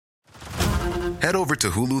Head over to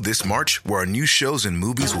Hulu this March, where our new shows and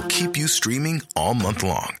movies will keep you streaming all month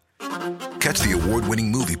long. Catch the award-winning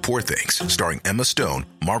movie Poor Things, starring Emma Stone,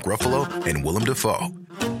 Mark Ruffalo, and Willem Dafoe.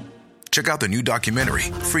 Check out the new documentary,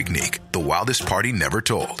 Freaknik, The Wildest Party Never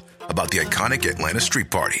Told, about the iconic Atlanta Street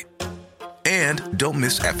Party. And don't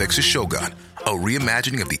miss FX's Shogun, a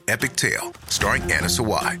reimagining of the epic tale, starring Anna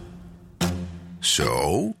Sawai.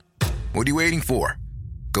 So, what are you waiting for?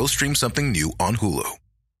 Go stream something new on Hulu.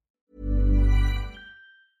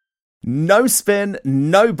 No spin,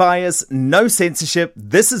 no bias, no censorship.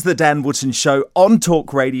 This is the Dan Wootton Show on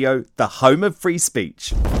Talk Radio, the home of free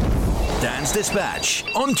speech. Dan's Dispatch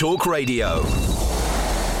on Talk Radio.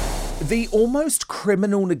 The almost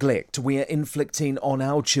criminal neglect we are inflicting on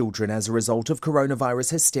our children as a result of coronavirus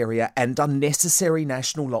hysteria and unnecessary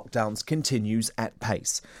national lockdowns continues at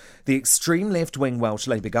pace. The extreme left-wing Welsh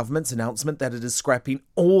Labour government's announcement that it is scrapping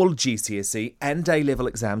all GCSE and A-level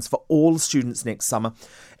exams for all students next summer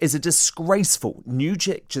is a disgraceful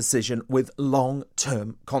knee-jerk decision with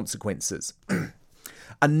long-term consequences.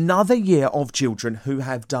 Another year of children who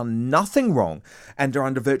have done nothing wrong and are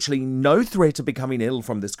under virtually no threat of becoming ill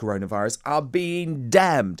from this coronavirus are being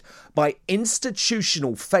damned by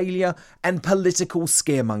institutional failure and political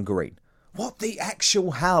scaremongering. What the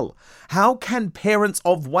actual hell? How can parents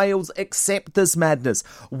of Wales accept this madness?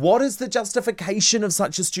 What is the justification of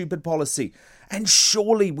such a stupid policy? And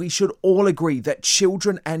surely we should all agree that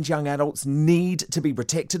children and young adults need to be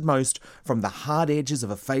protected most from the hard edges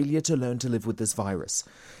of a failure to learn to live with this virus.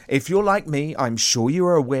 If you're like me, I'm sure you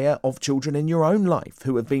are aware of children in your own life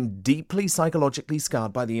who have been deeply psychologically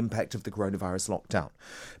scarred by the impact of the coronavirus lockdown,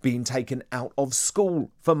 being taken out of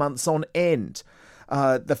school for months on end.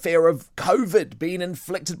 The fear of COVID being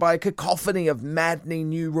inflicted by a cacophony of maddening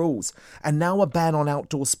new rules, and now a ban on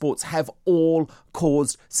outdoor sports have all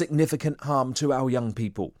caused significant harm to our young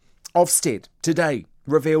people. Ofsted today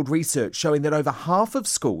revealed research showing that over half of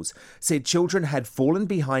schools said children had fallen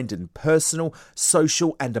behind in personal,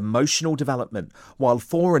 social and emotional development, while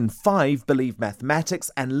 4 in 5 believe mathematics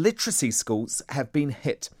and literacy schools have been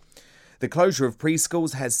hit. The closure of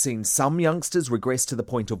preschools has seen some youngsters regress to the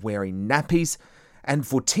point of wearing nappies. And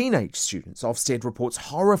for teenage students, Ofsted reports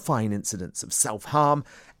horrifying incidents of self-harm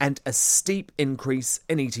and a steep increase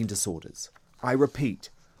in eating disorders. I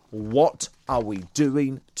repeat, what are we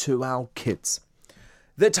doing to our kids?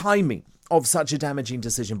 The timing of such a damaging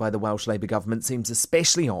decision by the Welsh Labour government seems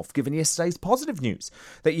especially off given yesterday's positive news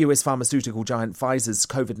that US pharmaceutical giant Pfizer's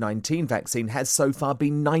COVID-19 vaccine has so far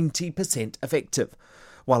been 90% effective.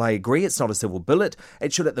 While I agree it's not a silver bullet,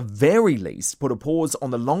 it should at the very least put a pause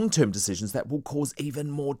on the long-term decisions that will cause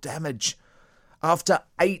even more damage. After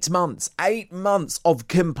 8 months of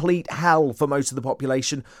complete hell for most of the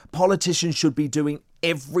population, politicians should be doing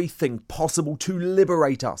everything possible to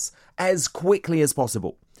liberate us as quickly as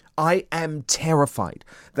possible. I am terrified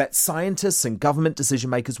that scientists and government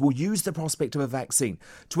decision makers will use the prospect of a vaccine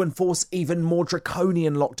to enforce even more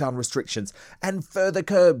draconian lockdown restrictions and further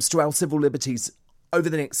curbs to our civil liberties over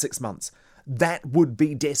the next 6 months. That would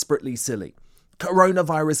be desperately silly.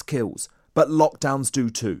 Coronavirus kills, but lockdowns do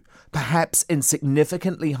too. Perhaps in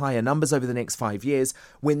significantly higher numbers over the next 5 years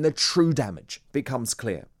when the true damage becomes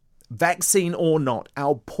clear. Vaccine or not,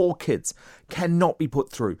 our poor kids cannot be put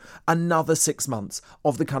through another 6 months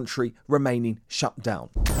of the country remaining shut down.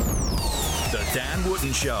 The Dan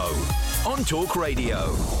Wootton Show on Talk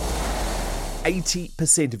Radio.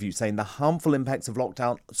 80% of you saying the harmful impacts of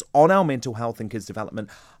lockdowns on our mental health and kids' development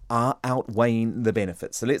are outweighing the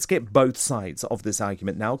benefits. So let's get both sides of this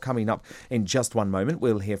argument now. Coming up in just one moment,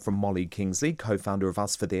 we'll hear from Molly Kingsley, co-founder of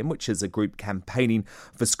Us For Them, which is a group campaigning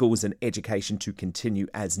for schools and education to continue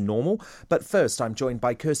as normal. But first, I'm joined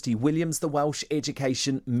by Kirsty Williams, the Welsh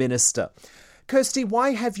Education Minister. Kirsty,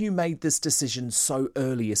 why have you made this decision so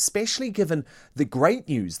early, especially given the great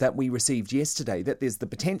news that we received yesterday that there's the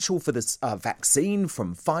potential for this vaccine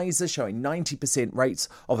from Pfizer showing 90% rates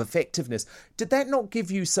of effectiveness? Did that not give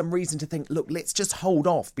you some reason to think, look, let's just hold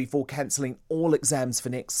off before cancelling all exams for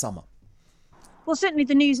next summer? Well, certainly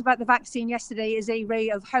the news about the vaccine yesterday is a ray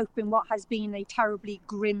of hope in what has been a terribly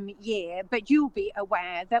grim year. But you'll be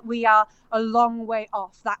aware that we are a long way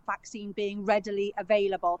off that vaccine being readily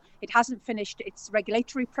available. It hasn't finished its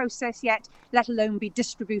regulatory process yet, let alone be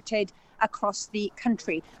distributed across the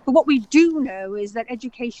country. But what we do know is that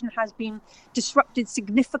education has been disrupted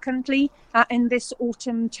significantly in this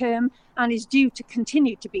autumn term and is due to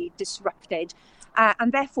continue to be disrupted.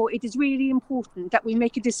 And therefore, it is really important that we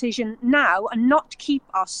make a decision now and not keep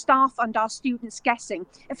our staff and our students guessing,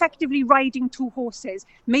 effectively riding two horses.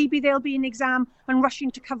 Maybe there'll be an exam and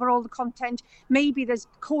rushing to cover all the content. Maybe there's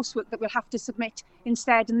coursework that we'll have to submit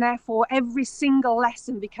instead. And therefore, every single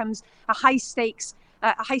lesson becomes a high stakes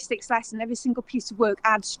lesson. Every single piece of work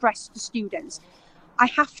adds stress to students. I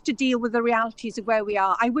have to deal with the realities of where we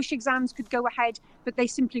are. I wish exams could go ahead, but they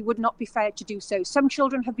simply would not be fair to do so. Some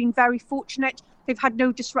children have been very fortunate. They've had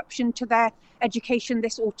no disruption to their education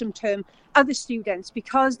this autumn term. Other students,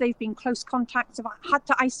 because they've been close contacts, have had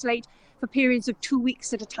to isolate for periods of 2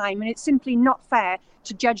 weeks at a time. And it's simply not fair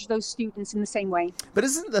to judge those students in the same way. But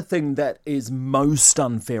isn't the thing that is most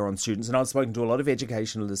unfair on students, and I've spoken to a lot of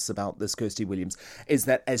educationalists about this, Kirsty Williams, is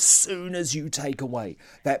that as soon as you take away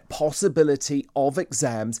that possibility of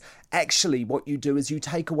exams, actually what you do is you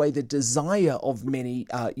take away the desire of many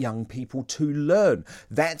young people to learn.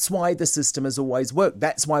 That's why the system has always worked.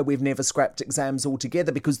 That's why we've never scrapped exams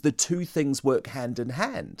altogether, because the two things work hand in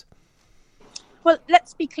hand. Well,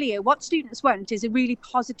 let's be clear. What students want is a really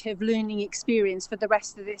positive learning experience for the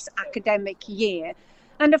rest of this academic year.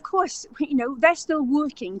 And of course, they're still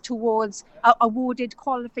working towards awarded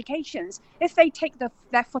qualifications. If they take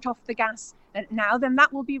their foot off the gas now, then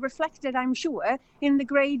that will be reflected, I'm sure, in the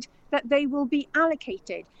grade that they will be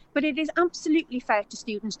allocated. But it is absolutely fair to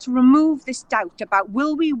students to remove this doubt about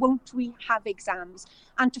won't we have exams,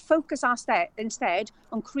 and to focus instead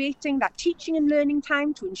on creating that teaching and learning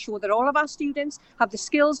time to ensure that all of our students have the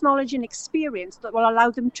skills, knowledge and experience that will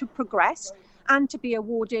allow them to progress and to be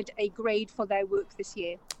awarded a grade for their work this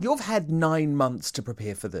year. You've had 9 months to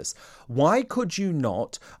prepare for this. Why could you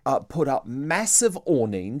not put up massive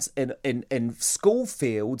awnings in school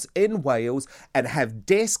fields in Wales and have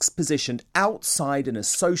desks positioned outside in a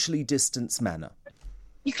socially distanced manner?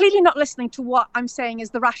 You're clearly not listening to what I'm saying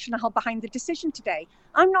is the rationale behind the decision today.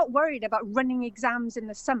 I'm not worried about running exams in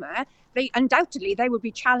the summer. Undoubtedly, there will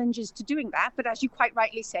be challenges to doing that. But as you quite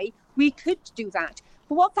rightly say, we could do that.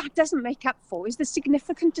 But what that doesn't make up for is the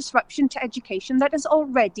significant disruption to education that has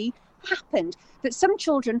already happened. That some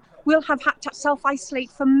children will have had to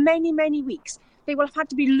self-isolate for many, many weeks. They will have had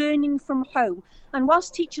to be learning from home. And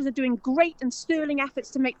whilst teachers are doing great and sterling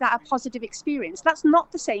efforts to make that a positive experience, that's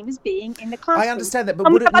not the same as being in the classroom. I understand that,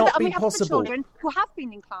 but would it not be possible? Children who have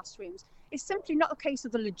been in classrooms. It's simply not a case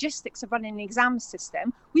of the logistics of running an exam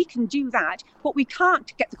system. We can do that. What we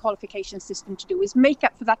can't get the qualification system to do is make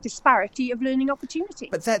up for that disparity of learning opportunity.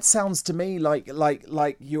 But that sounds to me like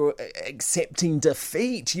you're accepting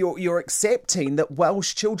defeat. You're accepting that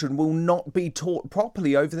Welsh children will not be taught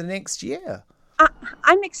properly over the next year.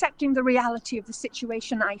 I'm accepting the reality of the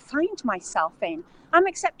situation I find myself in. I'm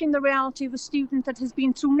accepting the reality of a student that has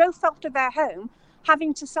been through no fault of their home,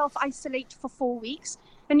 having to self-isolate for 4 weeks.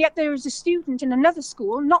 And yet there is a student in another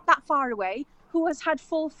school, not that far away, who has had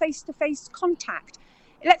full face-to-face contact.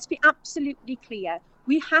 Let's be absolutely clear.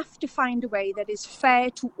 We have to find a way that is fair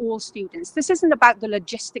to all students. This isn't about the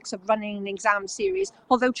logistics of running an exam series,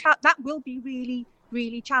 although that will be really,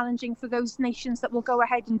 really challenging for those nations that will go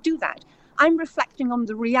ahead and do that. I'm reflecting on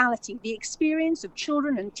the reality, the experience of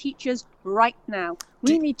children and teachers right now.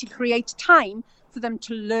 We need to create time for them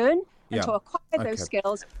to learn and to acquire those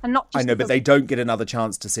skills, and not just... I know, but they don't get another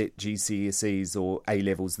chance to set GCSEs or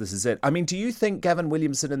A-levels. This is it. I mean, do you think Gavin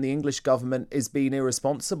Williamson and the English government is being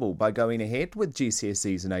irresponsible by going ahead with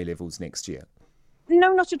GCSEs and A-levels next year?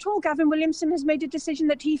 No, not at all. Gavin Williamson has made a decision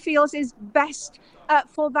that he feels is best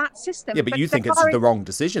for that system. Yeah, but you think it's the wrong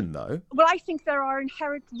decision, though. Well, I think there are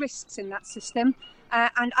inherent risks in that system.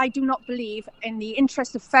 And I do not believe, in the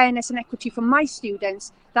interest of fairness and equity for my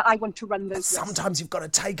students, that I want to run those risks. Sometimes you've got to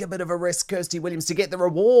take a bit of a risk, Kirsty Williams, to get the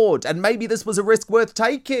reward. And maybe this was a risk worth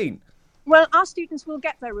taking. Well, our students will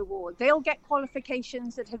get their reward. They'll get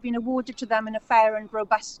qualifications that have been awarded to them in a fair and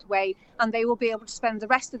robust way, and they will be able to spend the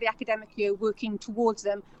rest of the academic year working towards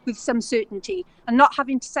them with some certainty and not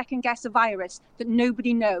having to second guess a virus that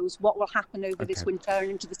nobody knows what will happen over this winter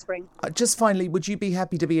and into the spring. Just finally, would you be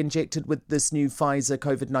happy to be injected with this new Pfizer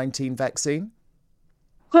COVID-19 vaccine?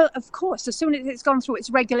 Well, of course, as soon as it's gone through its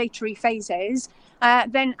regulatory phases,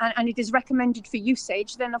 and it is recommended for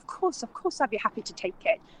usage, then of course I'd be happy to take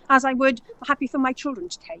it, as I would happy for my children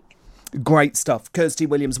to take. Great stuff. Kirsty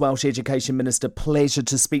Williams, Welsh Education Minister, pleasure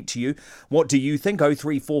to speak to you. What do you think?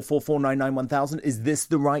 03444991000. Is this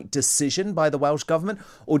the right decision by the Welsh Government?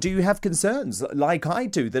 Or do you have concerns, like I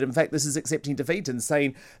do, that in fact this is accepting defeat and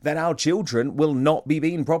saying that our children will not be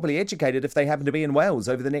being properly educated if they happen to be in Wales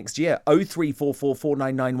over the next year?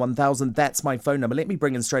 03444991000. That's my phone number. Let me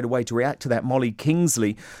bring in straight away to react to that Molly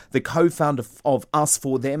Kingsley, the co-founder of Us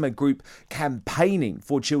For Them, a group campaigning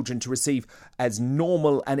for children to receive as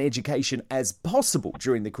normal an education as possible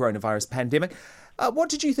during the coronavirus pandemic. What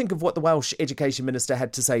did you think of what the Welsh Education Minister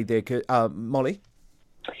had to say there, Molly?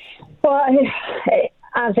 Well,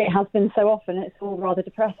 as it has been so often, it's all rather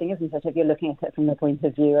depressing, isn't it, if you're looking at it from the point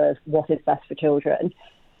of view of what is best for children.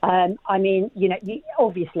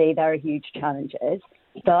 Obviously there are huge challenges,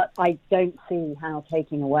 but I don't see how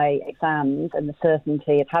taking away exams and the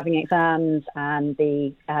certainty of having exams and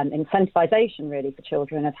the incentivisation really for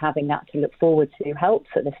children of having that to look forward to helps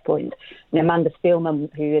at this point. Amanda Spielman,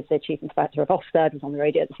 who is the Chief Inspector of Ofsted, was on the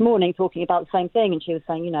radio this morning talking about the same thing, and she was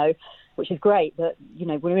saying, which is great, that,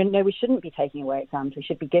 we shouldn't be taking away exams. We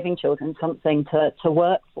should be giving children something to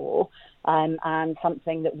work for, and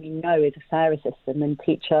something that we know is a fairer system than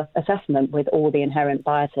teacher assessment with all the inherent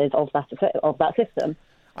biases of that system.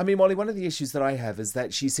 I mean, Molly, one of the issues that I have is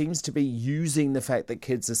that she seems to be using the fact that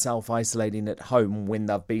kids are self-isolating at home when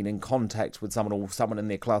they've been in contact with someone or someone in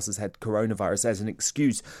their class has had coronavirus as an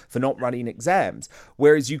excuse for not running exams.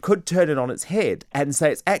 Whereas you could turn it on its head and say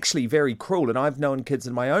it's actually very cruel. And I've known kids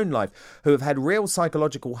in my own life who have had real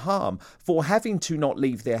psychological harm for having to not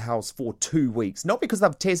leave their house for 2 weeks. Not because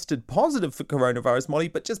they've tested positive for coronavirus, Molly,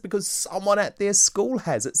 but just because someone at their school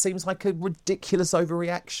has. It seems like a ridiculous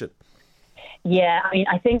overreaction. Yeah, I mean,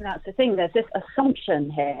 I think that's the thing. There's this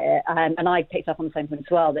assumption here, and I picked up on the same point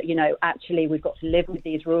as well, that, actually we've got to live with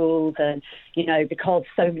these rules and, because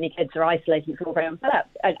so many kids are isolating, it's all very unfair.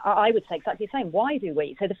 And I would say exactly the same. Why do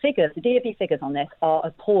we? So the DfE figures on this are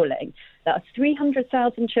appalling. There are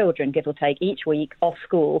 300,000 children, give or take, each week off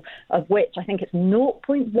school, of which I think it's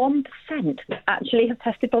 0.1% actually have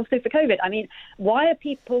tested positive for COVID. I mean, why are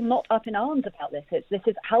people not up in arms about this? This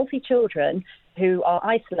is healthy children who are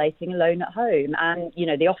isolating alone at home. And,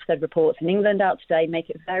 the Ofsted reports in England out today make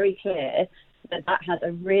it very clear that has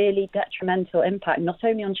a really detrimental impact, not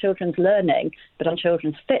only on children's learning, but on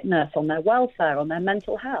children's fitness, on their welfare, on their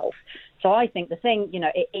mental health. So I think the thing,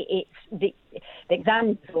 it's the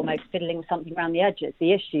exams is almost fiddling something around the edges.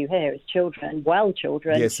 The issue here is children,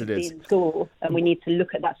 yes, it is, in school, and we need to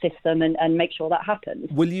look at that system and make sure that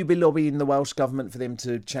happens. Will you be lobbying the Welsh Government for them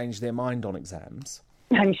to change their mind on exams?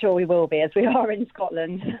 I'm sure we will be, as we are in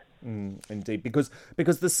Scotland. Indeed, because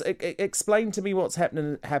this. Explain to me what's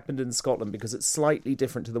happened in Scotland, because it's slightly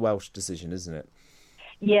different to the Welsh decision, isn't it?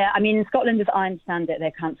 Yeah, I mean, in Scotland, as I understand it,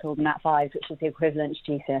 they cancelled Nat 5s, which is the equivalent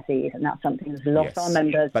to GCSEs, and that's something that's lost our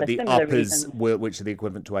members. But the uppers, which are the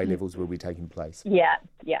equivalent to A-levels, will be taking place. Yeah.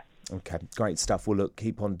 Okay, great stuff. Well, look,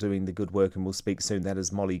 keep on doing the good work and we'll speak soon. That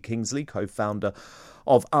is Molly Kingsley, co-founder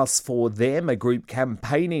of Us For Them, a group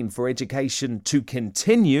campaigning for education to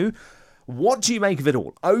continue. What do you make of it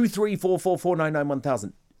all?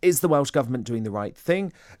 03444991000. Is the Welsh Government doing the right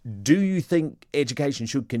thing? Do you think education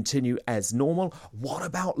should continue as normal? What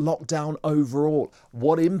about lockdown overall?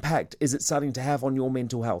 What impact is it starting to have on your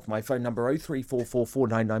mental health? My phone number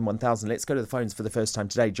 03444991000. Let's go to the phones for the first time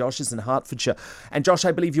today. Josh is in Hertfordshire. And Josh,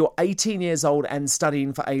 I believe you're 18 years old and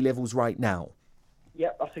studying for A-levels right now.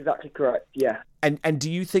 Yep, that's exactly correct, yeah. And do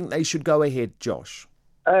you think they should go ahead, Josh?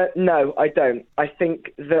 No, I don't. I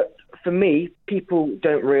think that, for me, people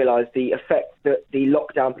don't realise the effect that the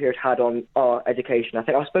lockdown period had on our education. I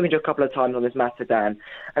think I've spoken to you a couple of times on this matter, Dan,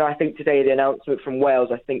 and I think today the announcement from Wales,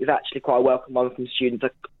 I think, is actually quite a welcome one from students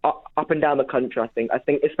up and down the country, I think. I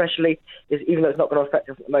think especially, even though it's not going to affect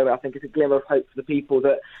us at the moment, I think it's a glimmer of hope for the people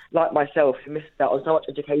that, like myself, who missed out on so much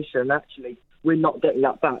education, and actually we're not getting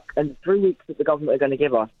that back. And 3 weeks that the government are going to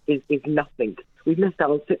give us is nothing. We've missed out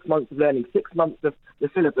on 6 months of learning, 6 months of the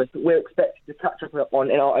syllabus that we're expected to catch up on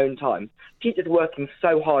in our own time. Teachers are working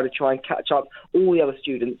so hard to try and catch up all the other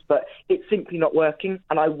students, but it's simply not working.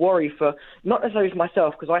 And I worry for, not necessarily for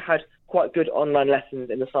myself, because I had quite good online lessons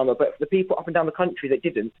in the summer, but for the people up and down the country that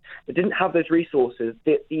didn't have those resources.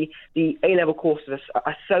 The A-level courses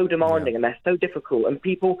are so demanding and they're so difficult, and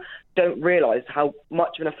people don't realise how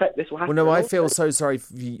much of an effect this will have. Well, no, I feel so sorry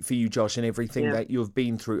for you, Josh, and everything that you've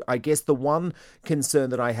been through. I guess the one concern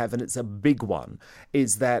that I have, and it's a big one,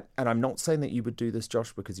 is that, and I'm not saying that you would do this,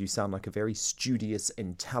 Josh, because you sound like a very studious,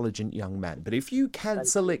 intelligent young man, but if you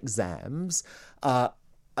cancel exams,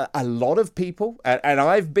 a lot of people, and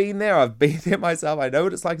I've been there myself, I know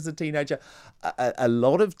what it's like as a teenager, a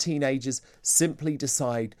lot of teenagers simply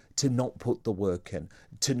decide to not put the work in,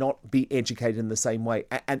 to not be educated in the same way.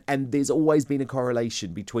 And there's always been a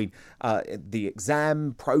correlation between the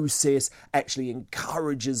exam process actually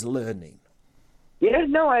encourages learning. Yeah,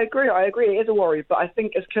 no, I agree. It is a worry, but I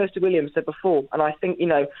think, as Kirsty Williams said before, and I think,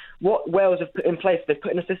 what Wales have put in place, they've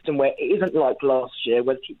put in a system where it isn't like last year,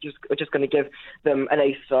 where teachers are just going to give them an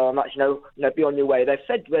A star and actually, be on your way. They've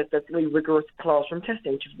said there's really rigorous classroom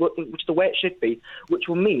testing, which is the way it should be, which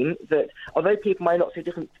will mean that although people might not see a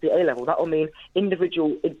difference to the A level, that will mean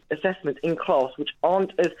individual assessments in class, which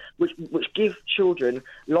give children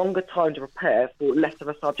longer time to prepare for less of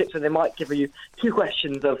a subject. So they might give you 2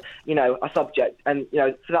 questions of, a subject. And,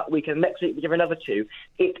 for that week and next week we give another 2.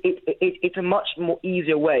 It's a much more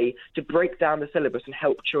easier way to break down the syllabus and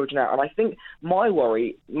help children out. And I think my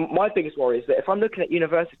biggest worry is that if I'm looking at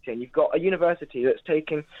university and you've got a university that's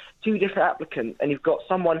taking 2 different applicants and you've got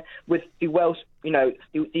someone with the Welsh,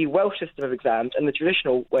 the Welsh system of exams and the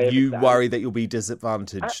traditional way of exams. You worry that you'll be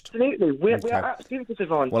disadvantaged? Absolutely. We are absolutely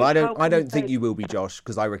disadvantaged. Well, I don't think you will be, Josh,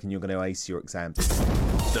 because I reckon you're going to ace your exams.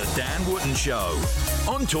 The Dan Wootton Show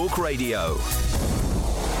on Talk Radio.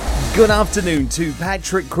 Good afternoon to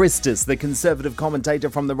Patrick Christys, the Conservative commentator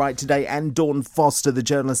from the right today, and Dawn Foster, the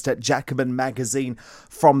journalist at Jacobin magazine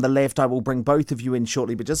from the left. I will bring both of you in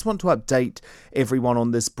shortly, but just want to update everyone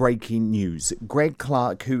on this breaking news. Greg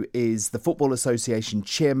Clark, who is the Football Association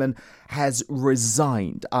chairman, has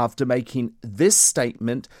resigned after making this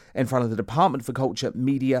statement in front of the Department for Culture,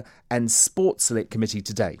 Media and Sports Select Committee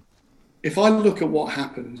today. If I look at what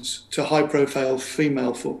happens to high-profile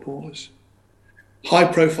female footballers,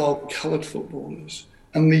 high-profile coloured footballers,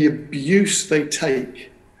 and the abuse they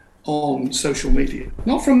take on social media,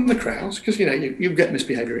 not from the crowds, because, you get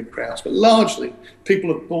misbehaviour in crowds, but largely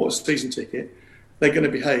people have bought a season ticket, they're going to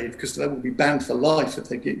behave because they will be banned for life if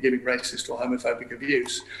they're giving racist or homophobic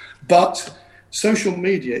abuse. But social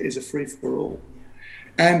media is a free-for-all.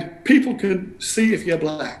 And people can see if you're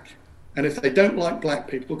black. And if they don't like black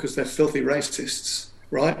people because they're filthy racists,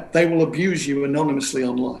 right, they will abuse you anonymously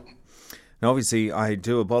online. Now, obviously, I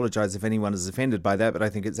do apologise if anyone is offended by that, but I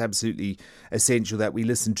think it's absolutely essential that we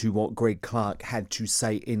listen to what Greg Clark had to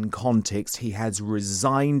say in context. He has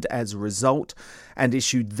resigned as a result and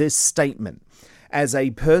issued this statement. As a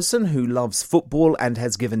person who loves football and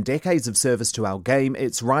has given decades of service to our game,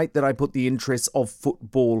 it's right that I put the interests of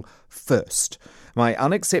football first. My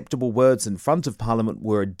unacceptable words in front of Parliament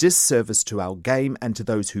were a disservice to our game and to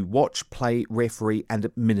those who watch, play, referee and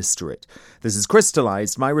administer it. This has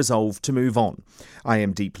crystallised my resolve to move on. I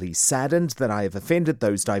am deeply saddened that I have offended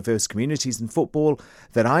those diverse communities in football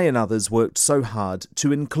that I and others worked so hard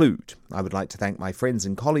to include. I would like to thank my friends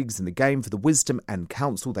and colleagues in the game for the wisdom and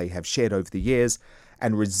counsel they have shared over the years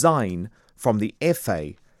and resign from the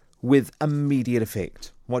FA with immediate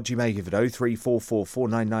effect. What do you make of it? 0344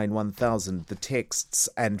 499 1000. The texts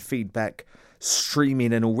and feedback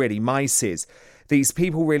streaming in already. Mai says, these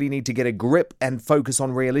people really need to get a grip and focus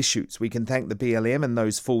on real issues. We can thank the BLM and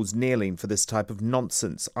those fools kneeling for this type of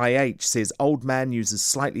nonsense. IH says, old man uses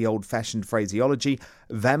slightly old-fashioned phraseology.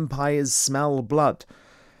 Vampires smell blood.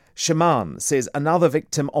 Shaman says, another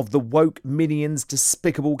victim of the woke minions'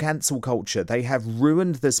 despicable cancel culture. They have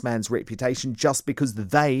ruined this man's reputation just because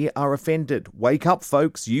they are offended. Wake up,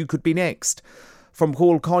 folks. You could be next. From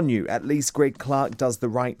Paul Conyu, at least Greg Clark does the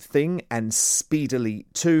right thing and speedily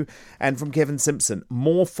too. And from Kevin Simpson,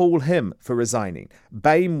 more fool him for resigning.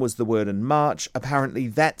 BAME was the word in March. Apparently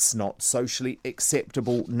that's not socially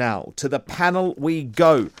acceptable now. To the panel we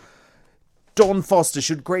go. Dawn Foster,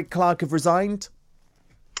 should Greg Clark have resigned?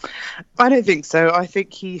 I don't think so. I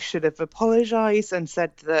think he should have apologised and said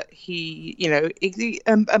that he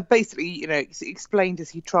basically, explained as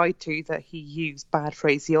he tried to that he used bad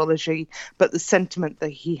phraseology, but the sentiment that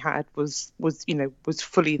he had was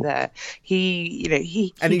fully there. He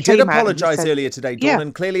did apologise earlier today, Dawn,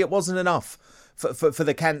 and clearly it wasn't enough for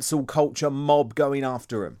the cancel culture mob going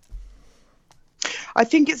after him. I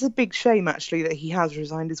think it's a big shame, actually, that he has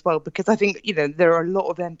resigned as well, because I think, there are a lot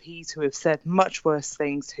of MPs who have said much worse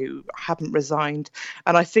things who haven't resigned.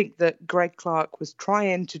 And I think that Greg Clark was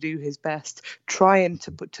trying to do his best, trying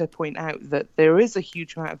to point out that there is a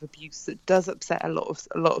huge amount of abuse that does upset a lot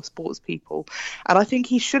of sports people. And I think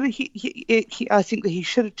he should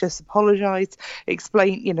have just apologised,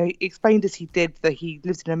 explained as he did that he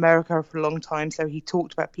lived in America for a long time, so he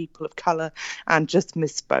talked about people of colour and just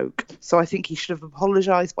misspoke. So I think he should have apologised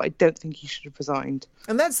apologise, but I don't think he should have resigned.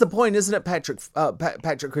 And that's the point, isn't it, Patrick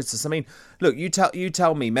Christys? I mean, look, you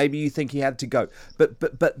tell me, maybe you think he had to go.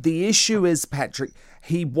 But the issue is, Patrick,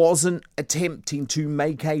 he wasn't attempting to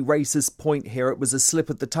make a racist point here. It was a slip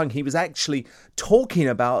of the tongue. He was actually talking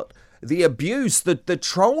about the abuse, the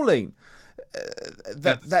trolling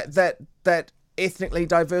that ethnically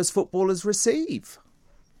diverse footballers receive.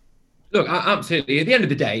 Look, absolutely. At the end of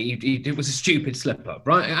the day, it was a stupid slip-up,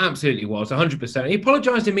 right? It absolutely was, 100%. He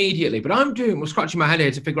apologised immediately, but I'm scratching my head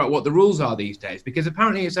here to figure out what the rules are these days, because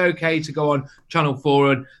apparently it's okay to go on Channel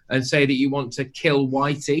 4 and say that you want to kill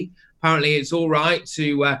Whitey. Apparently it's all right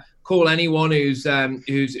to call anyone who's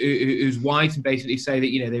white and basically say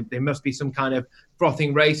that, there must be some kind of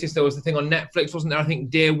frothing racist. There was the thing on Netflix, wasn't there? I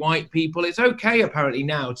think, Dear White People. It's okay, apparently,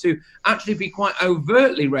 now to actually be quite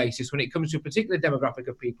overtly racist when it comes to a particular demographic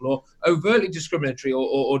of people, or overtly discriminatory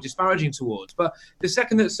or disparaging towards. But the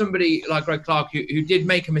second that somebody like Greg Clark, who did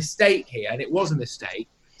make a mistake here, and it was a mistake,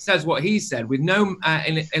 says what he said with no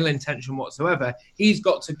ill intention whatsoever, he's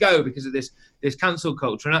got to go because of this cancel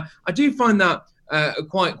culture. And I do find that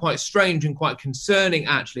quite strange and quite concerning,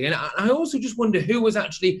 actually. And I also just wonder who was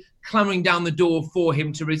actually clambering down the door for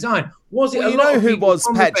him to resign. Was it? Well, you know who was,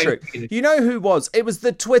 Patrick? You know who was? It was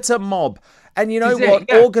the Twitter mob. And you know what?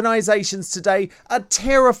 Yeah. Organisations today are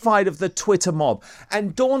terrified of the Twitter mob.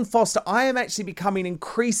 And Dawn Foster, I am actually becoming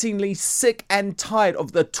increasingly sick and tired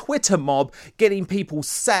of the Twitter mob getting people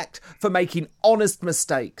sacked for making honest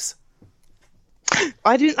mistakes.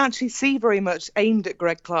 I didn't actually see very much aimed at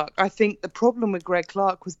Greg Clark. I think the problem with Greg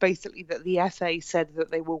Clark was basically that the FA said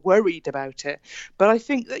that they were worried about it. But I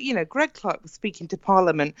think that, Greg Clark was speaking to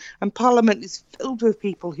Parliament, and Parliament is filled with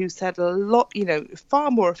people who said a lot,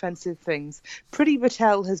 far more offensive things. Priti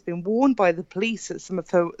Patel has been warned by the police that some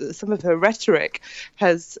of her rhetoric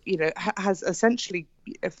has essentially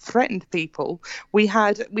threatened people. We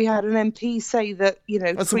had an MP say that,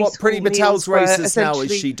 So what, Priti Patel's racist now,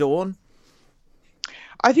 is she, Dawn?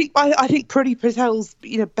 I think Priti Patel's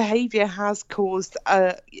behaviour has caused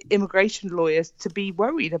immigration lawyers to be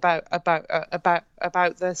worried about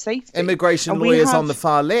their safety. Immigration lawyers on the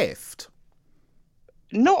far left.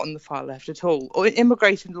 Not on the far left at all. Or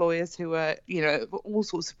immigration lawyers who are, all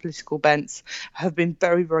sorts of political bents have been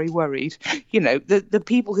very, very worried. The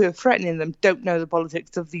people who are threatening them don't know the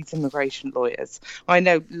politics of these immigration lawyers. I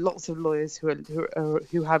know lots of lawyers who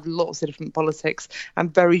have lots of different politics,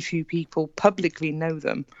 and very few people publicly know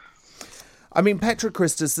them. I mean, Patrick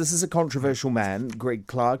Christys, this is a controversial man, Greg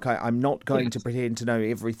Clark. I'm not going to pretend to know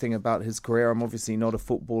everything about his career. I'm obviously not a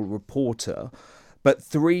football reporter. But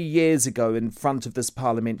 3 years ago, in front of this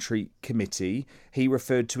parliamentary committee, he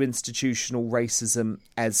referred to institutional racism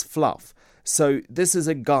as fluff. So this is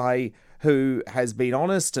a guy who has been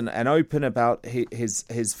honest and open about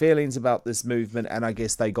his feelings about this movement, and I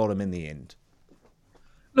guess they got him in the end.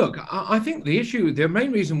 Look, I think the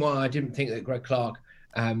main reason why I didn't think that Greg Clark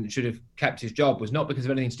should have kept his job was not because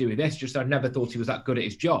of anything to do with this, just I've never thought he was that good at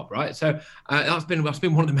his job, right? So that's been one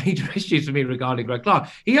of the major issues for me regarding Greg Clark.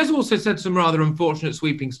 He has also said some rather unfortunate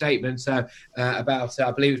sweeping statements about,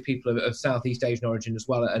 I believe it's people of Southeast Asian origin as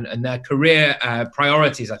well, and their career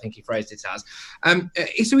priorities, I think he phrased it as.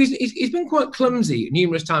 So he's been quite clumsy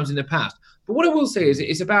numerous times in the past. But what I will say is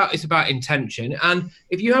it's about intention. And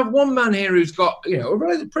if you have one man here who's got,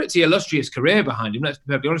 a pretty illustrious career behind him, let's be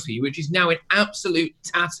perfectly honest with you, which is now in absolute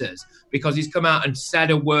tatters because he's come out and said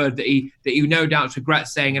a word that he no doubt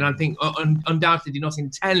regrets saying, and I think undoubtedly did not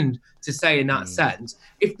intend to say in that sense.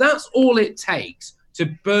 If that's all it takes to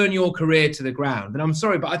burn your career to the ground, then I'm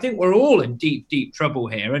sorry, but I think we're all in deep, deep trouble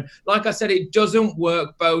here. And like I said, it doesn't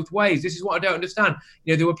work both ways. This is what I don't understand.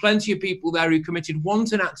 There were plenty of people there who committed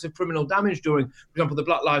wanton acts of criminal damage during, for example, the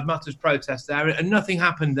Black Lives Matter protest there, and nothing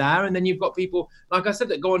happened there. And then you've got people, like I said,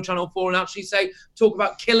 that go on Channel 4 and actually talk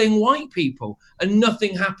about killing white people, and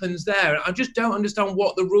nothing happens there. I just don't understand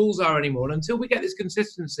what the rules are anymore. And until we get this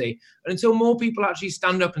consistency, and until more people actually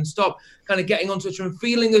stand up and stop kind of getting on Twitter and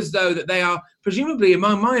feeling as though that they are, presumably, in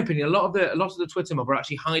my opinion, a lot of the Twitter mob are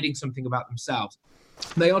actually hiding something about themselves.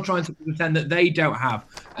 They are trying to pretend that they don't have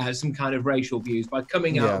some kind of racial views by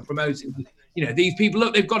coming out and promoting, these people,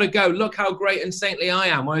 look, they've got to go. Look how great and saintly I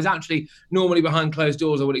am. Whereas actually, normally behind closed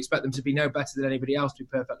doors, I would expect them to be no better than anybody else, to be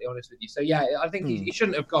perfectly honest with you. So, yeah, I think he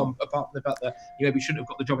shouldn't have gone, apart from the fact that he maybe shouldn't have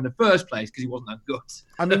got the job in the first place because he wasn't that good.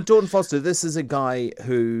 I mean, Dawn Foster, this is a guy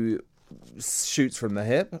who shoots from the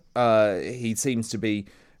hip. He seems to be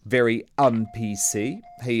very un-PC.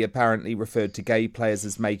 He apparently referred to gay players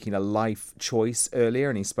as making a life choice earlier,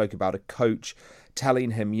 and he spoke about a coach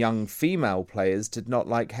telling him young female players did not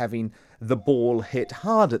like having the ball hit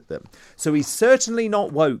hard at them. So he's certainly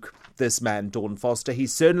not woke, this man, Dawn Foster.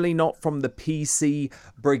 He's certainly not from the PC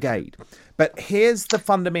brigade. But here's the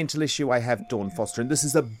fundamental issue I have, Dawn Foster, and this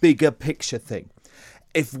is a bigger picture thing.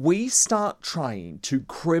 If we start trying to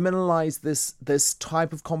criminalise this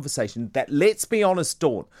type of conversation that, let's be honest,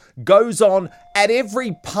 Dawn, goes on at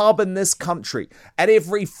every pub in this country, at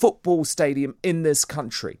every football stadium in this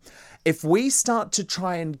country, if we start to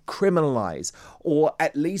try and criminalise or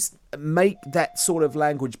at least make that sort of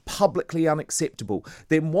language publicly unacceptable,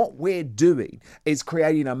 then what we're doing is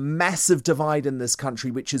creating a massive divide in this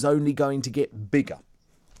country, which is only going to get bigger.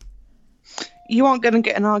 You aren't going to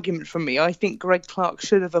get an argument from me. I think Greg Clark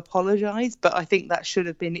should have apologised, but I think that should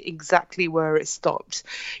have been exactly where it stopped.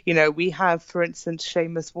 You know, we have, for instance,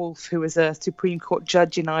 Seamus Wolfe, who is a Supreme Court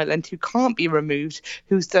judge in Ireland who can't be removed,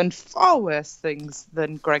 who's done far worse things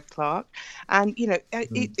than Greg Clark. And, you know, I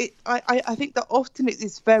think that often it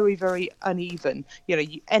is very, very uneven. You know,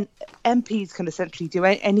 MPs can essentially do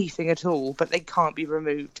anything at all, but they can't be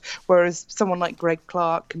removed. Whereas someone like Greg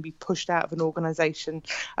Clark can be pushed out of an organisation.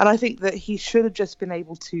 And I think that he should have just been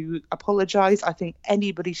able to apologise. I think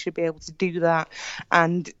anybody should be able to do that.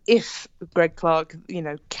 And if Greg Clark, you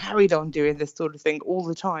know, carried on doing this sort of thing all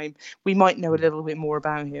the time, we might know a little bit more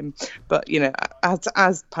about him. But, you know,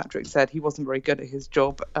 as Patrick said, he wasn't very good at his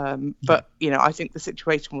job. But, you know, I think the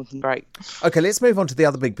situation wasn't great. OK, let's move on to the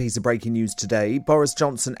other big piece of breaking news today. Boris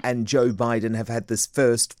Johnson and Joe Biden have had this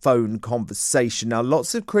first phone conversation. Now,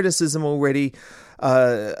 lots of criticism already,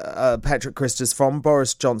 Patrick Christys, from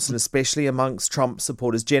Boris Johnson, especially amongst Trump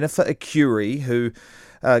supporters. Jennifer Arcuri, who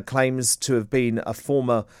claims to have been a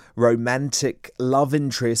former romantic love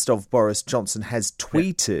interest of Boris Johnson, has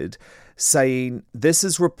tweeted saying, "This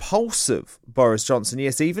is repulsive, Boris Johnson.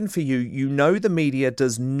 Yes, even for you, you know the media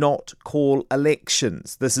does not call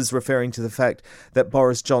elections." This is referring to the fact that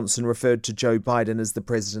Boris Johnson referred to Joe Biden as the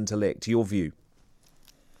president-elect. Your view?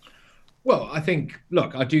 Well, I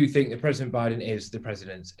do think that President Biden is the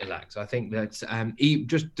president-elect. I think that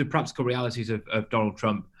just the practical realities of Donald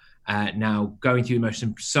Trump now going through the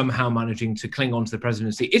motion, somehow managing to cling on to the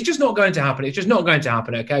presidency, it's just not going to happen. It's just not going to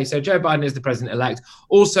happen, okay? So Joe Biden is the president-elect.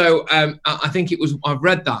 Also, I think I've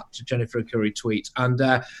read that Jennifer Arcuri tweet, and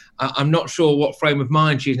I'm not sure what frame of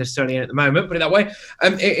mind she's necessarily in at the moment, put it that way.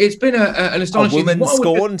 It's been an astonishing... A woman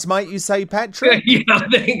scorned, might you say, Patrick? Yeah,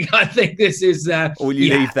 I think this is... or will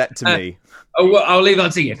you leave that to me? Well, I'll leave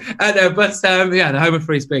that to you. The home of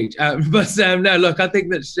free speech. No, look, I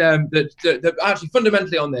think that actually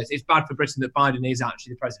fundamentally on this, it's bad for Britain that Biden is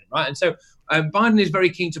actually the president, right? And so Biden is very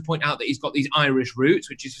keen to point out that he's got these Irish roots,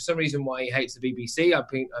 which is for some reason why he hates the BBC. I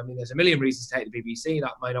mean, there's a million reasons to hate the BBC.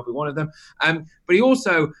 That may not be one of them. But he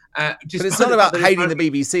also... but it's not about hating the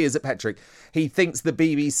BBC, is it, Patrick? He thinks the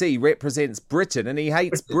BBC represents Britain and he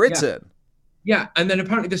hates Britain. Yeah, and then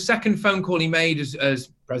apparently the second phone call he made as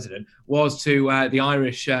president was to the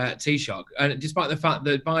Irish Taoiseach, and despite the fact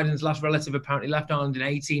that Biden's last relative apparently left Ireland in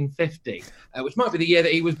 1850, which might be the year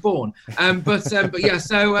that he was born. But yeah,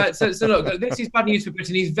 so look, this is bad news for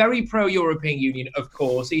Britain. He's very pro-European Union, of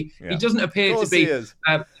course. He doesn't appear to be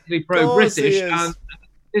particularly pro-British, and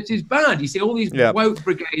this is bad. You see all these woke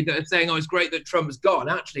brigade that are saying, "Oh, it's great that Trump's gone."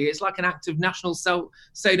 Actually, it's like an act of national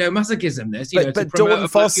sadomasochism. This, but Dawn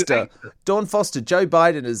Foster, Joe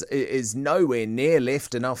Biden is nowhere near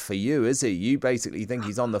left enough for you, is he? You basically think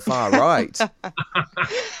he's on the far right.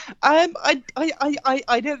 I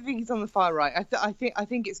don't think he's on the far right. I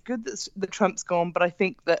think it's good that Trump's gone, but I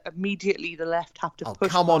think that immediately the left have to push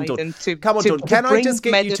Biden to come on, Dawn. Can I just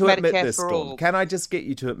get you to admit Medicare this, Dawn? Can I just get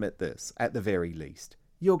you to admit this at the very least?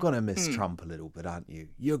 You're going to miss Trump a little bit, aren't you?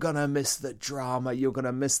 You're going to miss the drama. You're going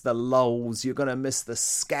to miss the lulls. You're going to miss the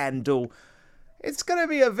scandal. It's going to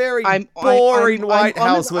be a very boring White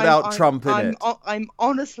House without Trump in it. I'm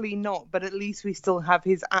honestly not, but at least we still have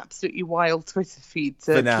his absolutely wild Twitter feed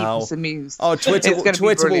to keep us amused. Oh, Twitter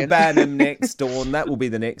will ban him next, Dawn. That will be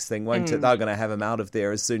the next thing, won't it? They're going to have him out of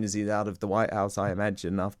there as soon as he's out of the White House, I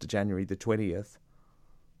imagine, after January the 20th.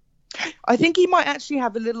 I think he might actually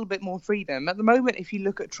have a little bit more freedom. At the moment, if you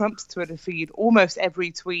look at Trump's Twitter feed, almost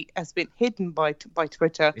every tweet has been hidden by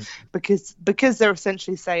Twitter because they're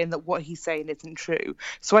essentially saying that what he's saying isn't true.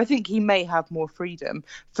 So I think he may have more freedom.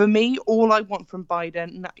 For me, all I want from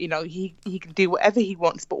Biden, you know, he can do whatever he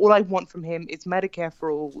wants, but all I want from him is Medicare for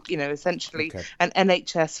all, you know, essentially an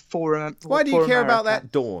NHS for Why do you care about that,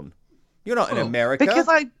 Dawn? You're not in America. Because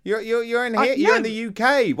you're in here. You're in the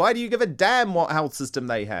UK. Why do you give a damn what health system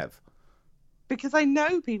they have? because I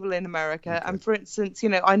know people in America. Okay. And for instance,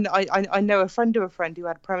 I know a friend of a friend who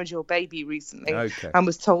had a premature baby recently and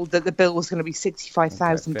was told that the bill was going to be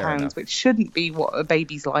 £65,000, which shouldn't be what a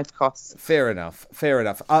baby's life costs. Fair enough.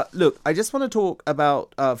 Look, I just want to talk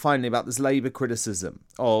about, finally, about this Labour criticism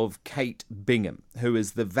of Kate Bingham, who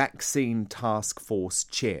is the Vaccine Task Force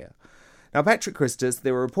chair. Now, Patrick Christys,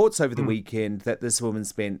 there were reports over the weekend that this woman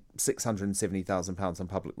spent £670,000 on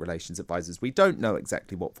public relations advisors. We don't know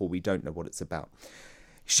exactly what for. We don't know what it's about.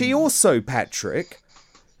 She also, Patrick,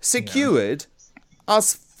 secured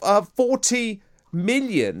us 40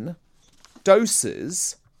 million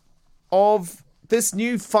doses of this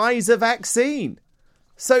new Pfizer vaccine.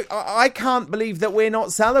 So I can't believe that we're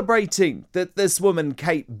not celebrating that this woman,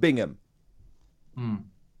 Kate Bingham.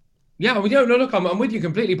 Yeah, we don't know. Look, I'm with you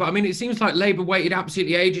completely. But I mean, it seems like Labour waited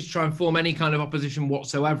absolutely ages to try and form any kind of opposition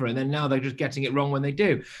whatsoever. And then now they're just getting it wrong when they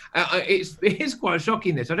do. It is quite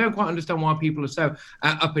shocking, this. I don't quite understand why people are so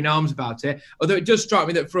up in arms about it. Although it does strike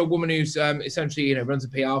me that for a woman who's essentially, runs a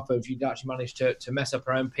PR firm, she'd actually managed to mess up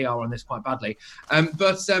her own PR on this quite badly.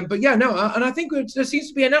 But yeah, no. And I think there seems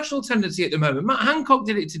to be a national tendency at the moment. Matt Hancock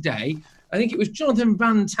did it today. I think it was Jonathan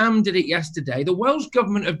Van Tam did it yesterday. The Welsh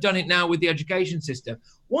government have done it now with the education system.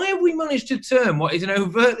 Why have we managed to turn what is an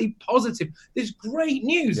overtly positive, this great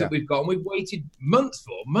news that we've got and we've waited months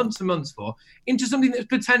and months for, into something that's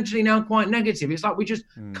potentially now quite negative? It's like we just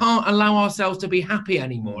can't allow ourselves to be happy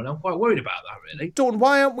anymore. And I'm quite worried about that, really. Dawn,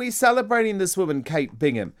 why aren't we celebrating this woman, Kate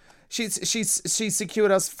Bingham? She's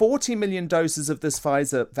secured us 40 million doses of this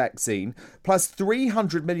Pfizer vaccine, plus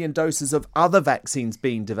 300 million doses of other vaccines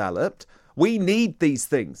being developed. We need these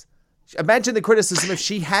things. Imagine the criticism if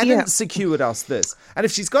she hadn't secured us this. And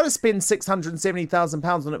if she's got to spend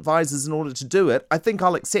 £670,000 on advisors in order to do it, I think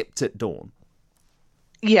I'll accept it, Dawn.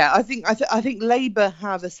 Yeah, I think Labour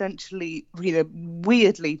have essentially,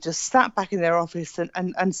 weirdly just sat back in their office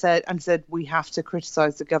and said we have to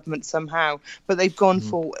criticise the government somehow, but they've gone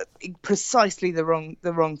for precisely the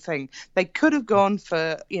wrong thing. They could have gone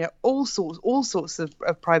for all sorts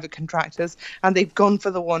of private contractors, and they've gone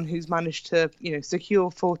for the one who's managed to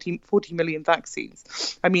secure 40 million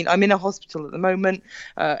vaccines. I mean, I'm in a hospital at the moment.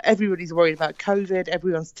 Everybody's worried about COVID.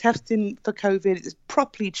 Everyone's testing for COVID. It's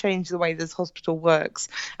properly changed the way this hospital works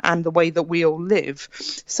and the way that we all live.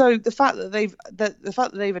 So the fact that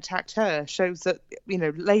they've attacked her shows that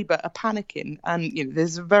Labour are panicking. And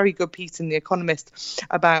there's a very good piece in The Economist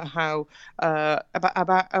about how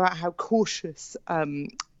cautious Keir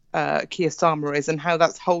Starmer is and how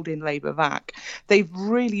that's holding Labour back. They've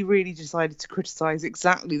really, really decided to criticise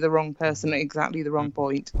exactly the wrong person at exactly the wrong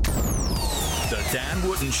point. The Dan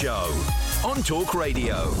Wootton Show on Talk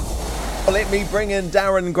Radio. Let me bring in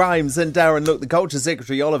Darren Grimes. And Darren, look, the Culture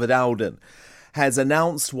Secretary, Oliver Dowden, has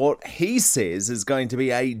announced what he says is going to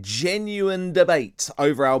be a genuine debate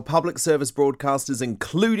over our public service broadcasters,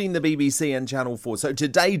 including the BBC and Channel 4. So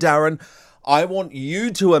today, Darren, I want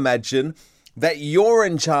you to imagine that you're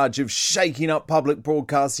in charge of shaking up public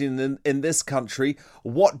broadcasting in this country.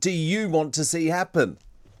 What do you want to see happen?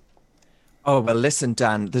 Oh, well, listen,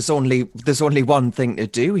 Dan, there's only one thing to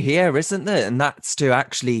do here, isn't there? And that's to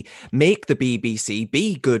actually make the BBC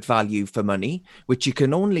be good value for money, which you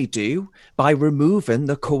can only do by removing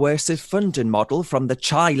the coercive funding model from the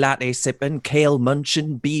chai latte sipping, kale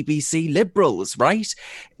munching BBC liberals, right?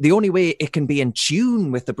 The only way it can be in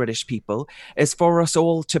tune with the British people is for us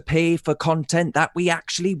all to pay for content that we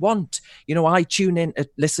actually want. I tune in to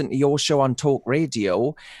listen to your show on Talk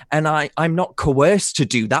Radio, and I'm not coerced to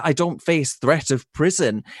do that. I don't face threat of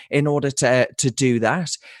prison in order to do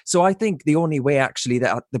that. So I think the only way actually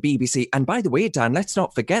that the BBC, and by the way, Dan, let's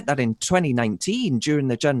not forget that in 2019, during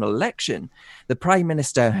the general election, the Prime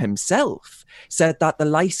Minister himself said that the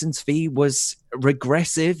licence fee was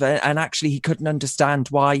regressive and actually he couldn't understand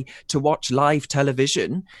why to watch live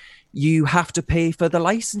television you have to pay for the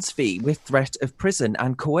licence fee with threat of prison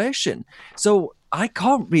and coercion. So I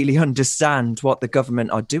can't really understand what the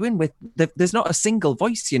government are doing with there's not a single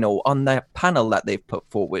voice, on the panel that they've put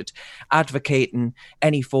forward advocating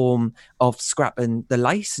any form of scrapping the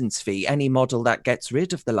licence fee, any model that gets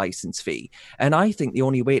rid of the licence fee. And I think the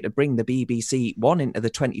only way to bring the BBC, one, into the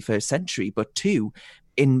 21st century, but two,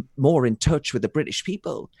 more in touch with the British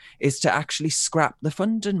people, is to actually scrap the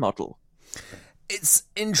funding model. It's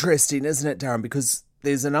interesting, isn't it, Darren? Because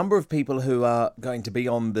there's a number of people who are going to be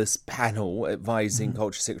on this panel advising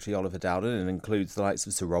Culture Secretary Oliver Dowden, and includes the likes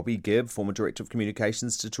of Sir Robbie Gibb, former Director of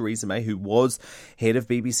Communications to Theresa May, who was head of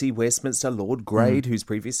BBC Westminster, Lord Grade, who's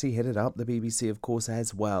previously headed up the BBC, of course,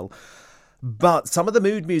 as well. But some of the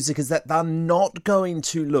mood music is that they're not going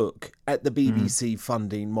to look at the BBC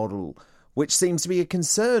funding model, which seems to be a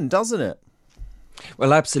concern, doesn't it?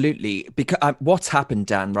 Well, absolutely. Because what's happened,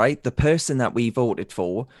 Dan, right? The person that we voted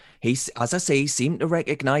for, he's, as I say, seemed to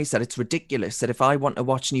recognise that it's ridiculous that if I want to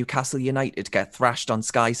watch Newcastle United get thrashed on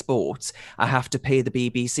Sky Sports, I have to pay the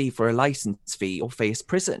BBC for a licence fee or face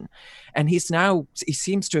prison. And he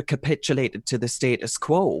seems to have capitulated to the status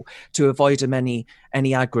quo to avoid him any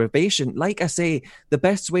aggravation. Like I say, the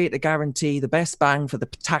best way to guarantee the best bang for the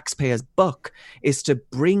taxpayer's buck is to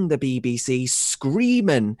bring the BBC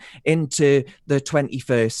screaming into the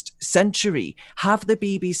 21st century. Have the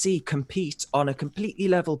BBC compete on a completely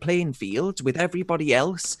level playing field with everybody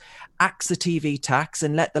else, axe the TV tax,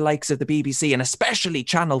 and let the likes of the BBC and especially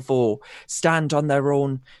Channel 4 stand on their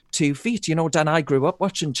own 2 feet. You know, Dan, I grew up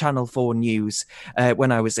watching Channel 4 News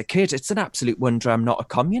when I was a kid. It's an absolute wonder I'm not a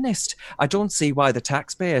communist. I don't see why the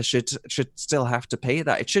taxpayer should still have to pay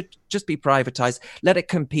that. It should just be privatised. Let it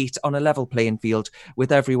compete on a level playing field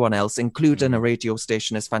with everyone else, including a radio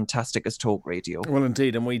station as fantastic as Talk Radio. Well,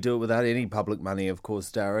 indeed, and we do it without any public money, of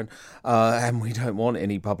course, Darren. And we don't want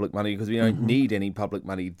any public money because we don't need any public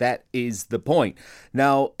money. That is the point.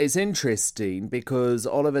 Now, it's interesting because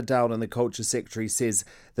Oliver Dowden, the Culture Secretary, says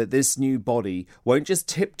that this new body won't just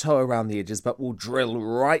tiptoe around the edges, but will drill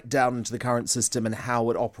right down into the current system and how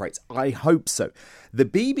it operates. I hope so. The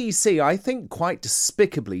BBC, I think quite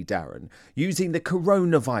despicably, Darren, using the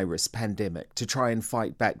coronavirus pandemic to try and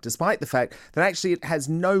fight back, despite the fact that actually it has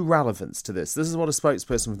no relevance to this. This is what a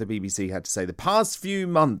spokesperson for the BBC had to say. The past few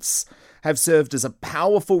months have served as a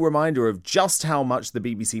powerful reminder of just how much the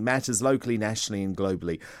BBC matters locally, nationally and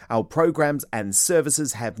globally. Our programmes and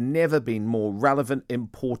services have never been more relevant,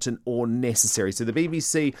 important or necessary. So the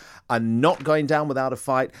BBC are not going down without a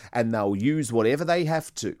fight, and they'll use whatever they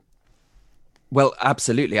have to. Well,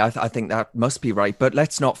 absolutely. I think that must be right. But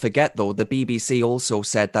let's not forget, though, the BBC also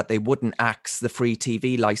said that they wouldn't axe the free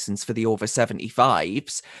TV licence for the over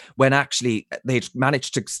 75s when actually they'd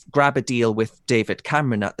managed to grab a deal with David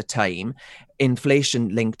Cameron at the time,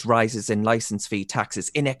 inflation-linked rises in licence fee taxes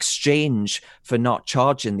in exchange for not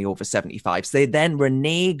charging the over 75s. They then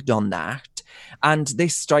reneged on that. And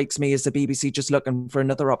this strikes me as the BBC just looking for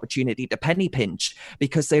another opportunity to penny pinch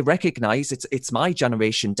because they recognise it's my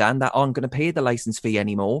generation, Dan, that aren't going to pay the licence fee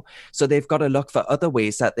anymore. So they've got to look for other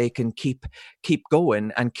ways that they can keep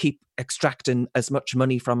going and keep extracting as much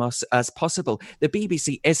money from us as possible. The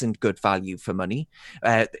BBC isn't good value for money.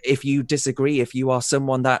 If you disagree, if you are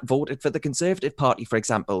someone that voted for the Conservative Party, for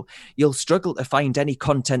example, you'll struggle to find any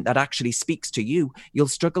content that actually speaks to you. You'll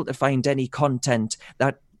struggle to find any content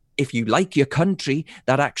that, if you like your country,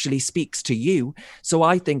 that actually speaks to you. So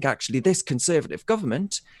I think actually this Conservative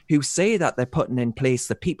government, who say that they're putting in place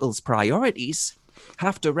the people's priorities,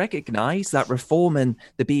 have to recognise that reforming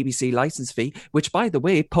the BBC licence fee, which, by the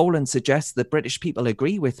way, Poland suggests that British people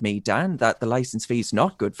agree with me, Dan, that the licence fee is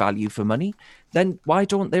not good value for money, then why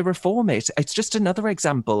don't they reform it? It's just another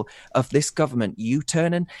example of this government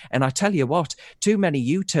U-turning. And I tell you what, too many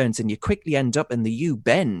U-turns and you quickly end up in the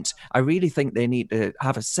U-bend. I really think they need to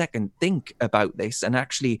have a second think about this and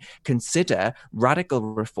actually consider radical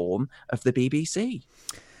reform of the BBC.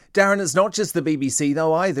 Darren, it's not just the BBC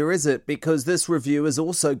though either, is it? Because this review is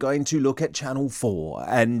also going to look at Channel 4.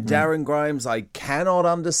 And Darren Grimes, I cannot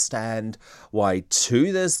understand why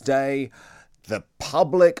to this day the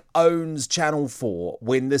public owns Channel 4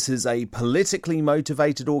 when this is a politically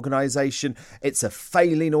motivated organisation. It's a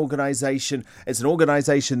failing organisation. It's an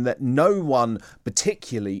organisation that no one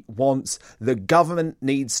particularly wants. The government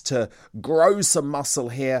needs to grow some muscle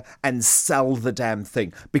here and sell the damn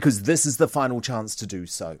thing, because this is the final chance to do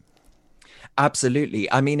so.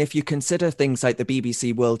 Absolutely. I mean, if you consider things like the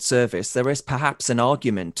BBC World Service, there is perhaps an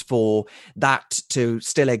argument for that to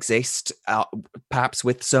still exist, perhaps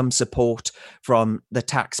with some support from the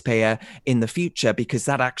taxpayer in the future, because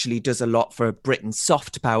that actually does a lot for Britain's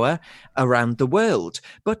soft power around the world.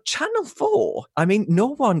 But Channel 4, I mean, no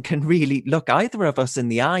one can really look either of us in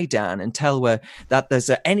the eye, Dan, and tell that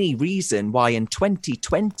there's any reason why in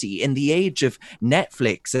 2020, in the age of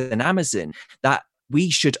Netflix and Amazon, that we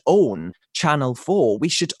should own Channel 4. We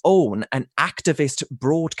should own an activist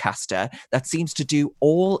broadcaster that seems to do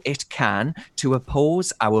all it can to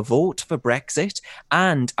oppose our vote for Brexit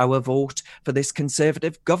and our vote for this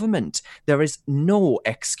Conservative government. There is no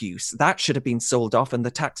excuse. That should have been sold off and the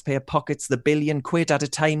taxpayer pockets the £1 billion at a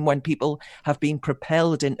time when people have been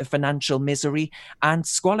propelled into financial misery and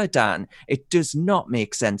squalor, Dan. It does not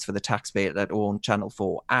make sense for the taxpayer that own Channel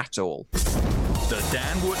 4 at all. The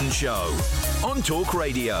Dan Wootton Show on Talk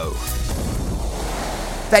Radio.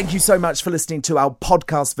 Thank you so much for listening to our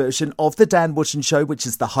podcast version of The Dan Wootton Show, which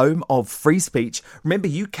is the home of free speech. Remember,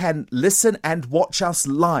 you can listen and watch us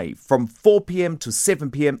live from 4 p.m. to 7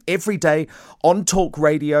 p.m. every day on Talk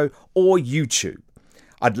Radio or YouTube.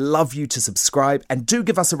 I'd love you to subscribe and do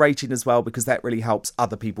give us a rating as well, because that really helps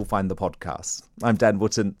other people find the podcast. I'm Dan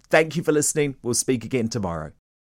Wootton. Thank you for listening. We'll speak again tomorrow.